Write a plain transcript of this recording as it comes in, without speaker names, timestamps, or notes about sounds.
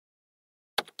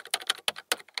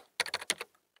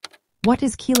What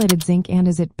is chelated zinc and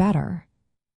is it better?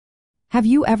 Have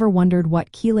you ever wondered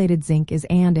what chelated zinc is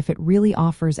and if it really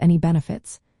offers any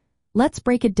benefits? Let's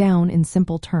break it down in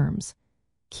simple terms.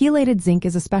 Chelated zinc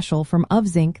is a special form of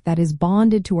zinc that is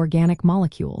bonded to organic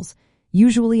molecules,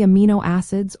 usually amino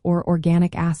acids or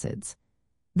organic acids.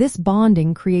 This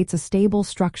bonding creates a stable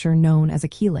structure known as a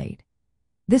chelate.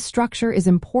 This structure is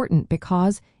important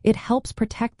because it helps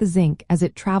protect the zinc as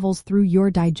it travels through your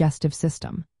digestive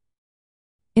system.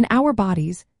 In our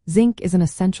bodies, zinc is an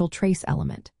essential trace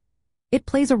element. It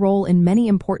plays a role in many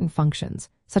important functions,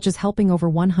 such as helping over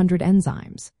 100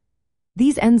 enzymes.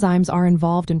 These enzymes are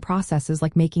involved in processes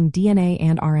like making DNA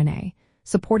and RNA,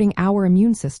 supporting our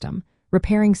immune system,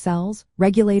 repairing cells,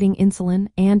 regulating insulin,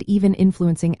 and even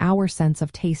influencing our sense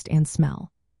of taste and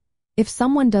smell. If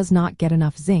someone does not get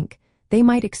enough zinc, they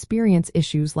might experience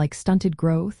issues like stunted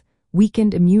growth,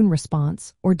 weakened immune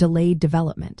response, or delayed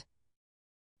development.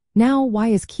 Now, why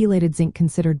is chelated zinc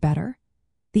considered better?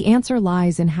 The answer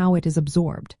lies in how it is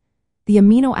absorbed. The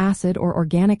amino acid or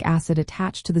organic acid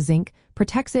attached to the zinc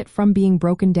protects it from being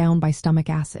broken down by stomach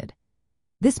acid.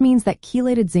 This means that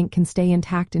chelated zinc can stay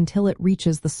intact until it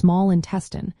reaches the small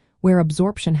intestine, where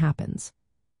absorption happens.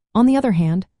 On the other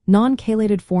hand,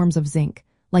 non-chelated forms of zinc,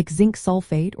 like zinc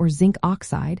sulfate or zinc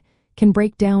oxide, can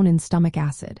break down in stomach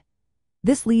acid.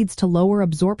 This leads to lower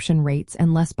absorption rates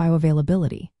and less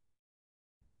bioavailability.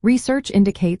 Research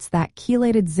indicates that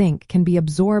chelated zinc can be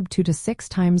absorbed 2 to 6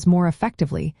 times more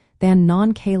effectively than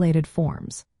non-chelated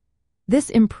forms. This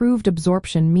improved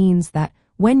absorption means that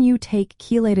when you take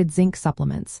chelated zinc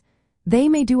supplements, they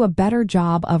may do a better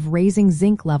job of raising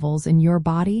zinc levels in your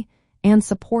body and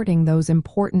supporting those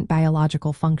important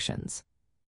biological functions.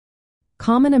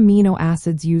 Common amino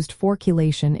acids used for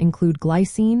chelation include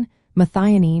glycine,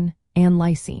 methionine, and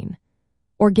lysine.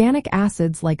 Organic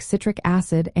acids like citric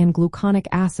acid and gluconic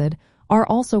acid are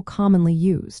also commonly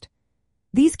used.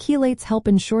 These chelates help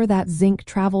ensure that zinc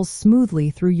travels smoothly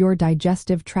through your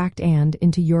digestive tract and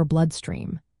into your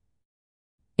bloodstream.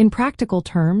 In practical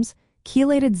terms,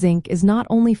 chelated zinc is not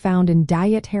only found in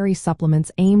dietary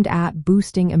supplements aimed at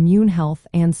boosting immune health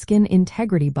and skin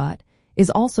integrity but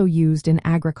is also used in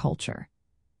agriculture.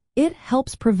 It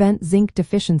helps prevent zinc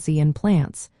deficiency in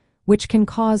plants, which can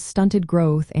cause stunted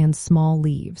growth and small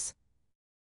leaves.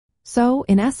 So,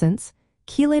 in essence,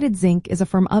 chelated zinc is a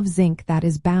form of zinc that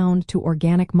is bound to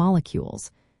organic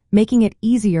molecules, making it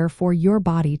easier for your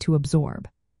body to absorb.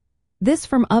 This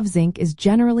form of zinc is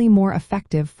generally more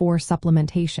effective for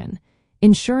supplementation,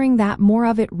 ensuring that more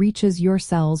of it reaches your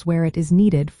cells where it is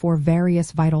needed for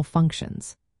various vital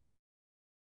functions.